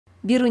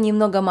Беру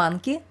немного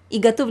манки и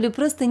готовлю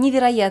просто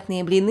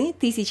невероятные блины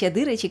 «Тысяча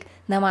дырочек»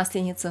 на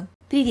Масленицу.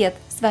 Привет!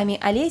 С вами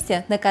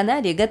Олеся на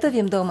канале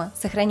 «Готовим дома».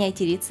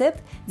 Сохраняйте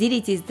рецепт,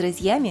 делитесь с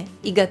друзьями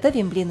и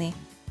готовим блины.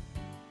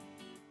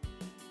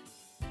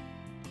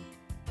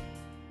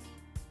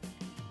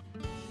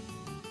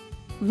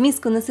 В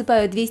миску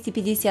насыпаю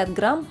 250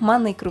 грамм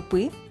манной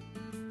крупы,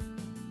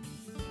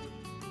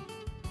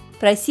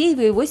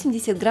 просеиваю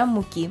 80 грамм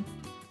муки.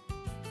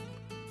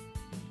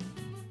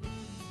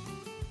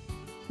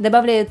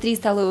 Добавляю 3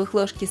 столовых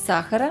ложки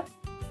сахара,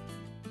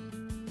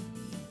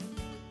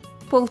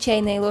 пол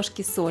чайной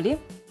ложки соли,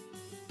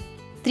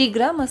 3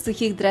 грамма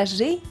сухих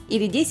дрожжей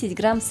или 10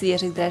 грамм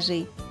свежих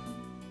дрожжей.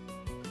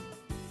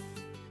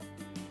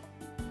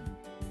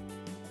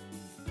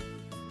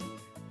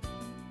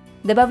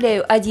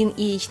 Добавляю 1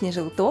 яичный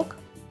желток.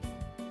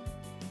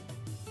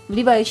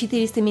 Вливаю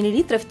 400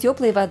 мл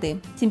теплой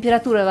воды.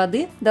 Температура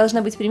воды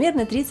должна быть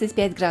примерно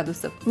 35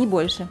 градусов, не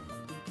больше.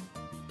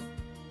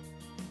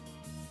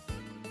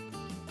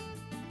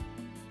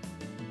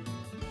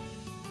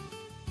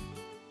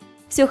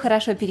 Все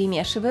хорошо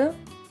перемешиваю.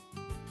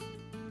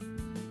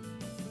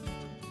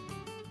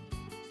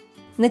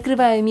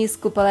 Накрываю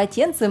миску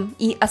полотенцем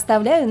и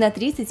оставляю на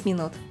 30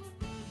 минут.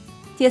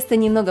 Тесто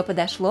немного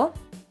подошло.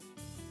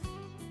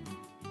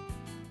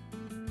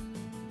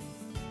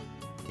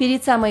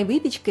 Перед самой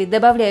выпечкой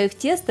добавляю в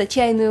тесто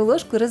чайную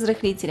ложку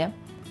разрыхлителя.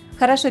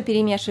 Хорошо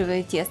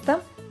перемешиваю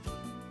тесто.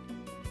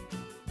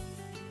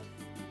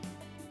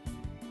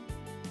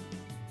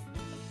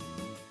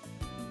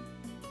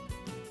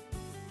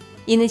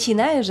 И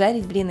начинаю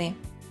жарить блины.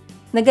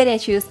 На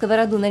горячую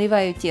сковороду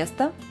наливаю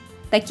тесто.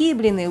 Такие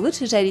блины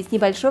лучше жарить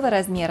небольшого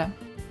размера.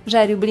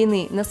 Жарю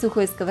блины на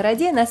сухой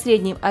сковороде на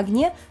среднем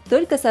огне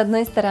только с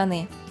одной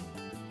стороны.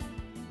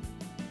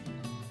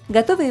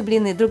 Готовые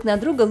блины друг на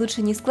друга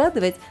лучше не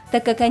складывать,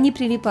 так как они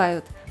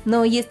прилипают.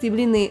 Но если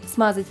блины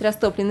смазать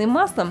растопленным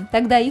маслом,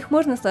 тогда их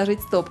можно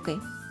сложить стопкой.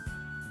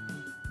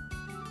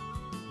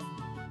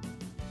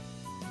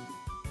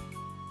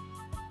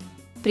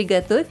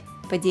 Приготовь,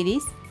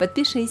 поделись,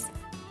 подпишись.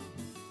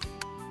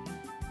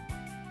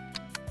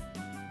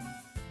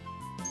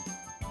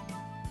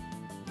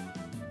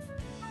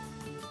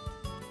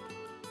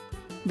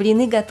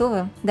 Блины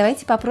готовы,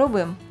 давайте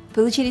попробуем.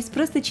 Получились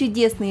просто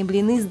чудесные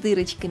блины с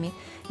дырочками.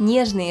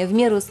 Нежные, в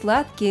меру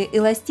сладкие,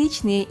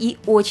 эластичные и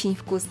очень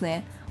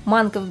вкусные.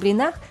 Манка в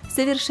блинах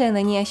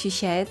совершенно не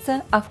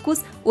ощущается, а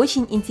вкус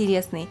очень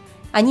интересный.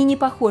 Они не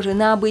похожи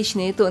на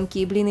обычные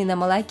тонкие блины на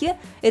молоке,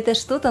 это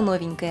что-то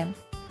новенькое.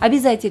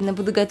 Обязательно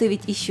буду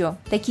готовить еще.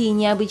 Такие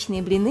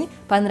необычные блины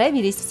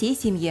понравились всей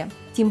семье.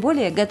 Тем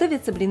более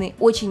готовятся блины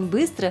очень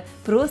быстро,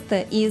 просто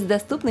и из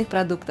доступных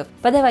продуктов.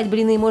 Подавать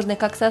блины можно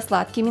как со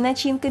сладкими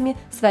начинками,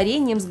 с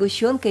вареньем,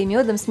 сгущенкой,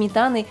 медом,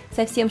 сметаной,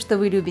 со всем, что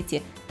вы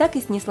любите, так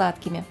и с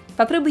несладкими.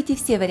 Попробуйте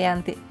все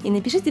варианты и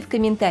напишите в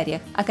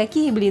комментариях, а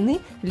какие блины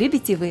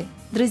любите вы.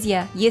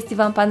 Друзья, если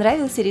вам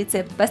понравился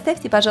рецепт,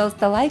 поставьте,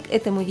 пожалуйста, лайк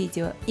этому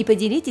видео и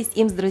поделитесь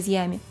им с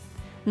друзьями.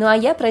 Ну а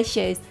я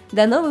прощаюсь,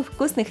 до новых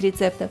вкусных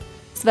рецептов.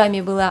 С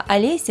вами была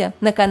Олеся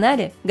на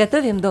канале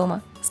 «Готовим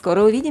дома».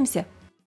 Скоро увидимся!